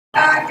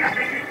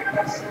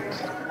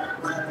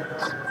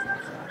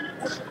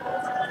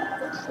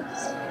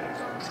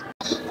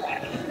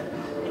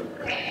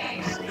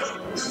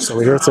So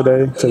we're here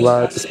today to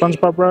ride the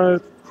Spongebob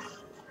ride.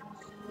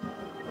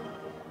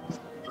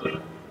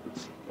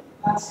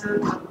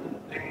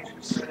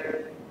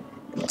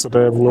 So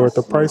they have lowered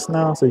the price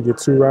now, so you get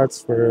 2 rides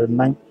for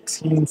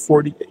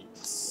 $19.48.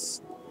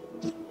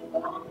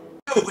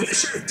 With a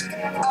shirt.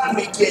 I'll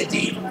make you a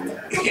deal.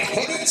 If you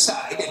head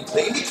inside and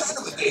play the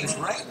carnival games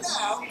right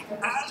now,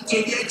 I'll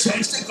give you a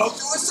chance to go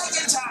through a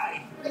second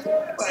time.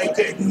 By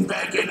getting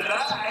back in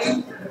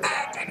line.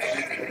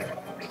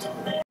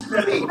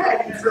 Smelly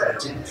and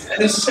fried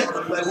and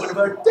assembled by one of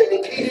our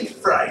dedicated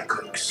fry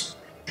cooks.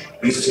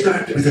 We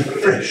start with a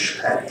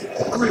fresh patty,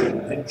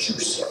 grilled and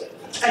juicy.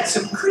 Add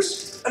some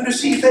crisp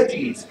undersea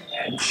veggies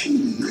and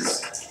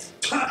cheese,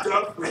 topped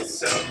off with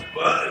some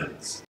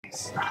buns.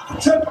 So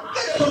get a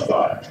move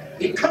on.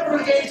 The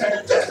carnival games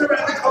are just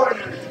around the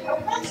corner.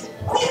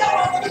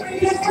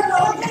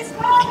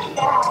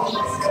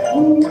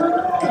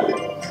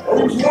 I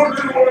was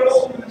wondering what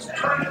else was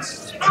trying to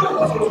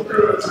smell so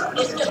good.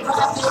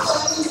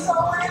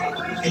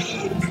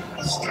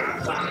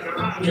 Stop flying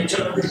around your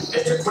children.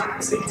 Mr.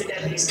 Quacks need to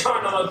get these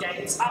carnival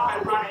games up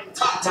and running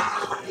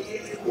top-top.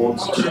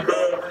 What's too bad?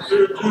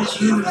 Who's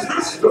using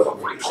this stuff?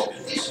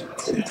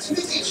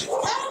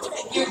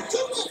 Your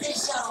ticket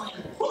is showing.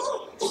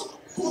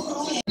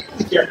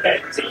 Your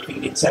head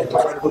taping inside the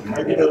carnival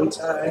card at all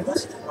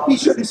times. Be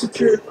sure to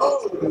secure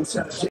all of those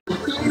times.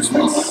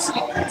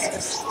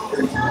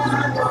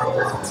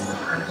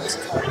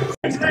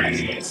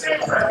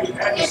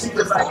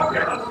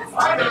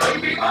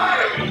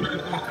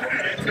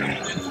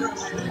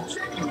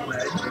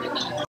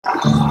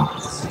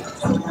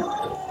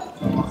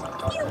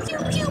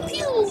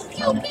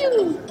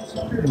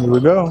 Here we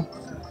go.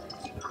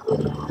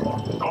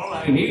 All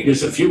I need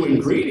is a few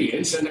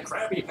ingredients, and the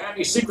Krabby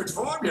Patty secret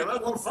formula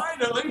will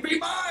finally be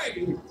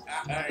mine.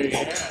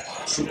 Yeah,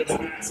 shoot at the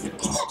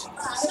basketball.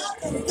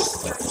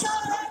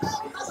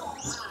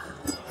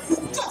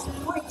 Just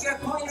point your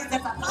pointer at the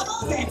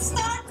bubble and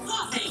start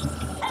popping.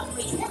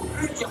 Every hit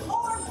earns you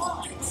 4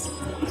 points.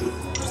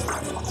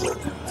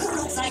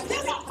 Looks like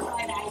you got the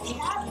right idea.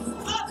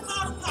 Pop,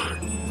 pop, pop.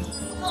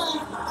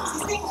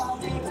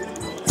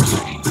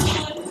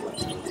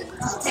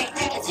 I'll take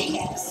that as a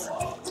yes.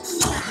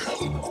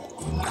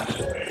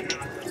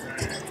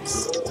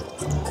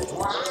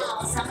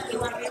 Wow, some of you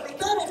are really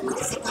good at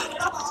mixing up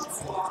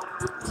bubbles.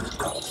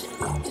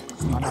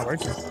 I'm not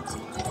working.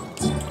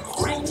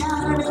 Right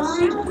down the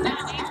line,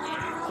 now the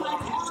arrow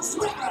and Hal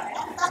Swigger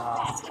at the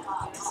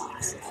basketball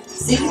court.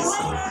 See you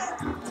later.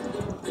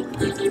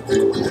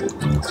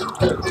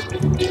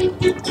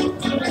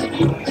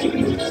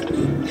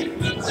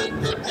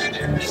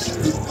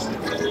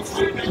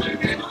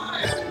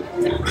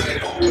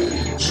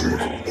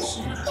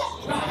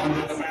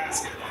 The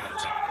basketball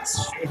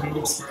toss. Shoot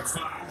hoops for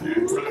 5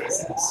 and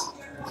prizes.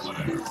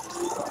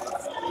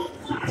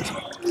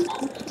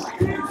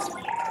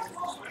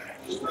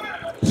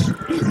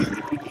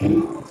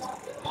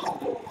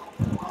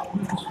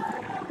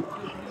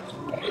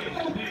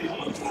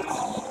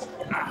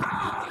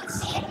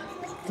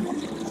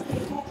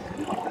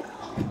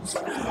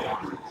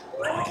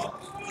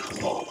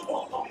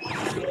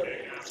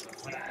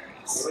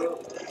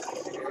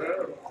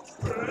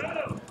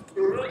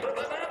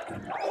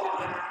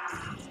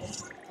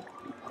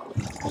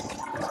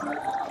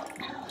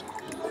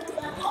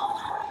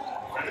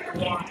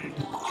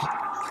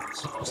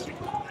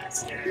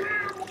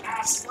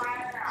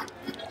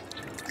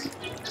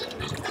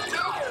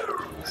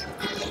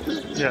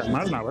 Yeah,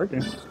 mine's not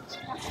working.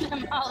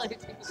 Oh,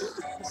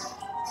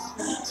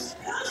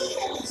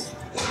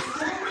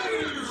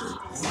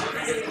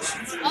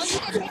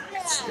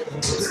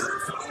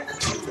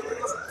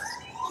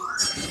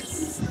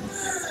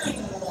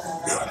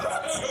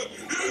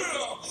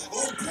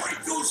 break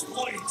those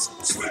plates!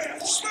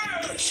 Smash!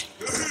 Smash!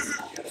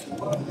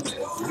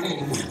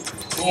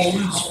 All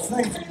these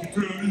frozen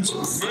patties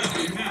are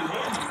making me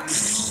hungry.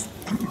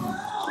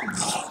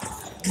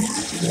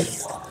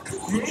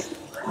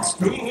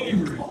 Still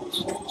hungry.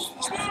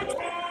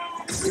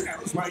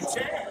 Now's my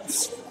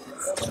chance.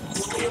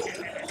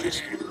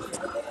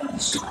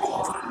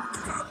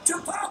 To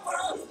Papa!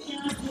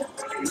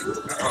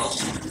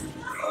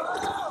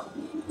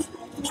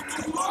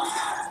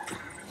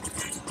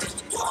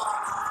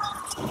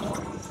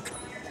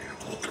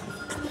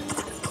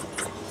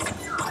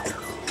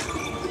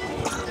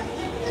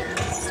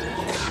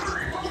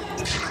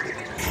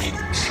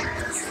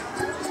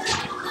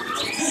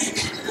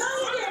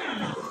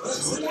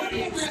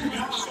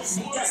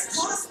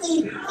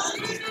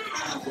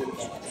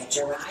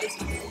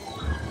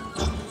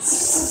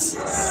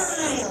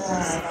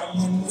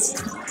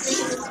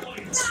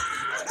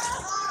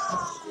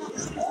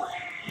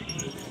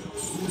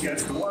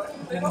 Guess what?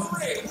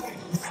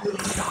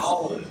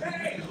 Oh,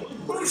 hey,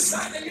 who's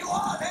signing you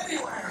off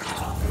anywhere?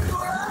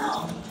 You're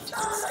out.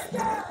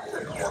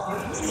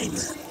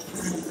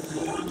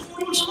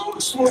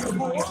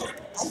 Spongebob. I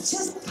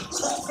just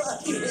love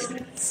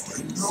it.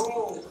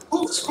 No. Who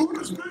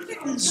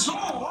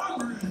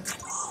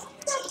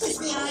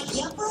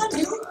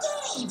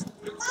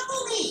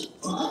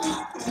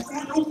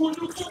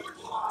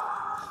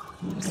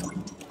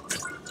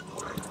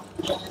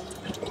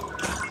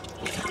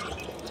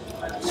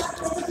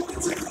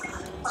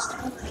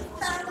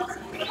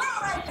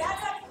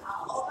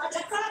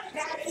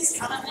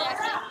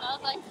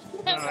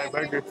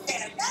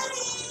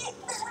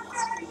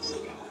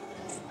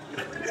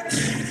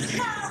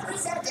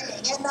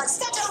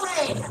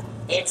Hurry!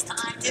 It's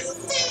time to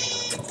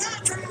feed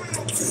Patrick!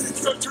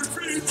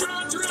 Feed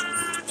Patrick!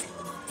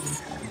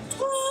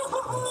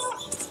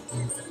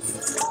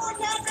 More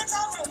Patrick's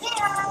over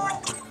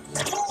here!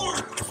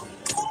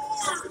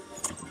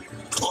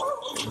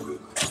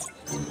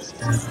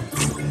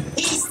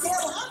 He's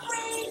still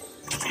hungry!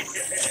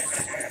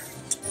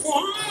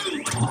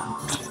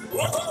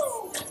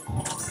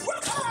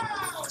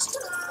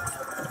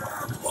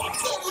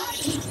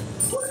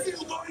 Where do you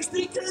boys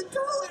think you're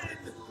going?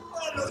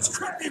 All those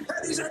Krabby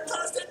Patties are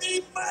costing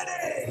me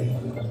money!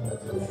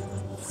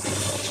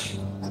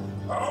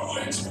 Oh,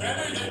 it's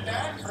better than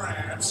that,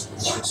 Krabs.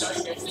 Once I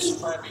get this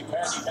Krabby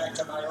Patty back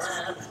to my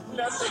lab,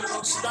 nothing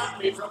will stop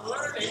me from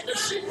learning the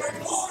secret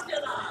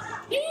formula.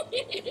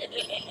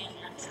 Baby,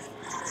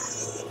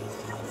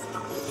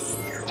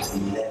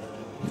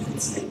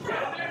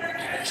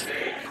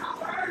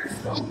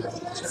 come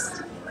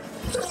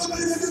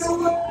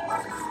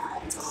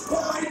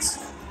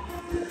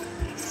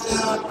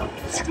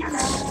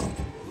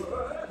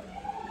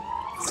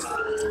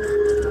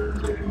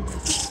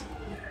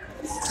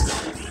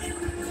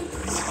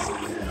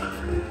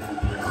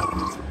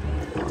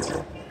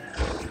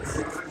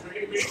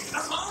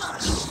on.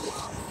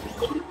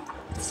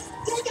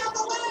 Dig out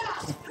the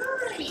lab!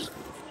 Hurry!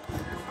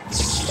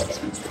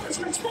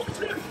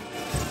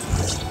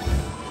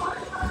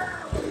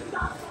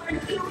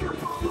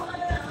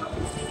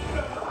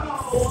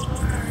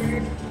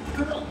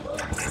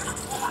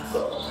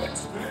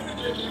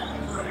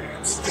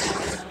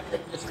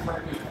 Get this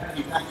Krabby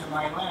Patty back to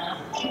my lab,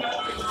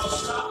 nothing will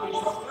stop me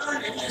from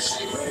learning the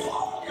secret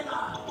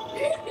formula.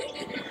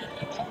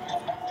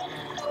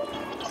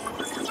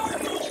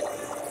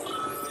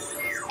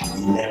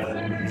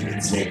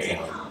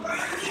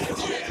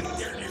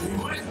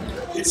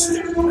 It's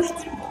the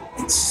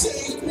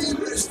Save Me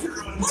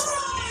Restaurant!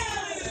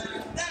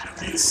 Now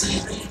they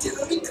save me to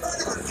the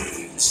carnival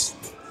games!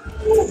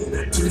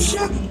 Not too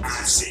shabby,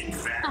 I've seen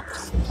crab.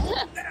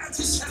 Now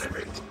to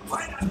celebrate,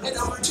 why not head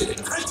over to the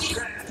Krusty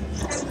Krab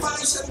and buy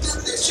some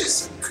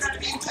delicious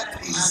Krabby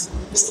Patties?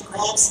 Mr.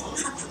 Krabs,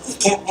 we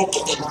can't make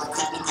any more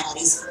Krabby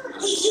Patties.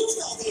 We used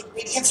all the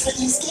ingredients for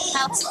these games.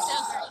 That was so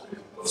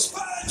great.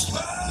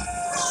 SpongeBob!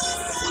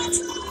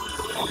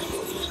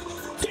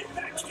 Get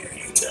back here,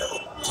 you two!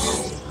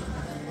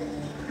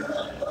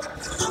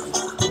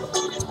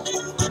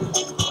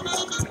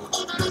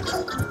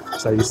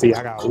 So you see,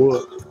 I got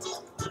whooped.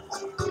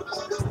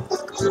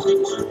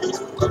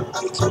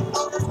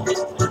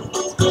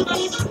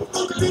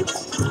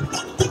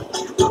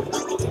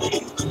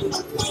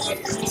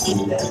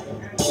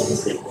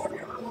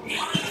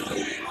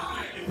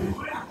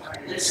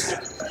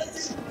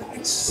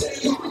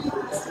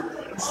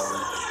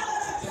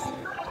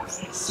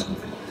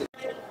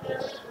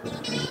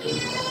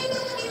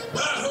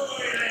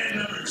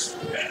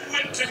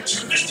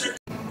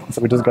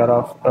 So we just got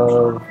off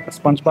of a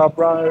Spongebob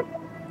ride.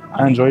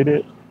 I enjoyed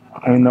it.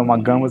 Even though my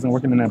gun wasn't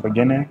working in the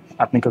beginning,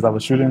 I think because I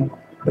was shooting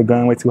the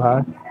gun way too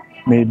high,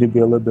 made it be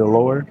a little bit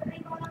lower.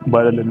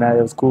 But other than that,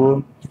 it was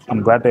cool.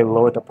 I'm glad they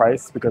lowered the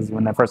price because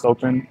when that first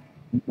opened,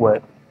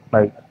 like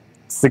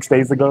 6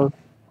 days ago,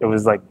 it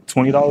was like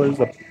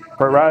 $20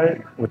 per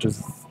ride, which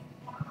is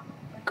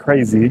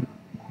crazy.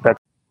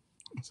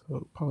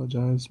 So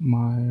apologize,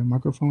 my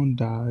microphone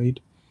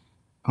died.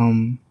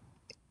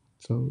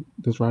 So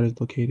this ride is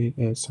located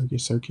at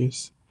Circus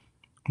Circus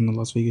on the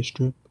Las Vegas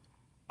Strip.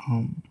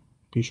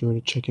 Be sure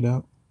to check it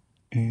out,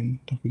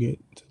 and don't forget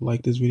to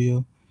like this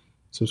video,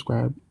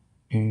 subscribe,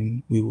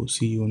 and we will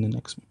see you in the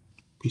next one.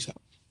 Peace out.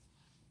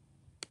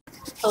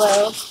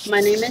 Hello,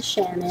 my name is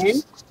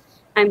Shannon.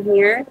 I'm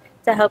here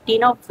to help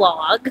Dino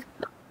vlog.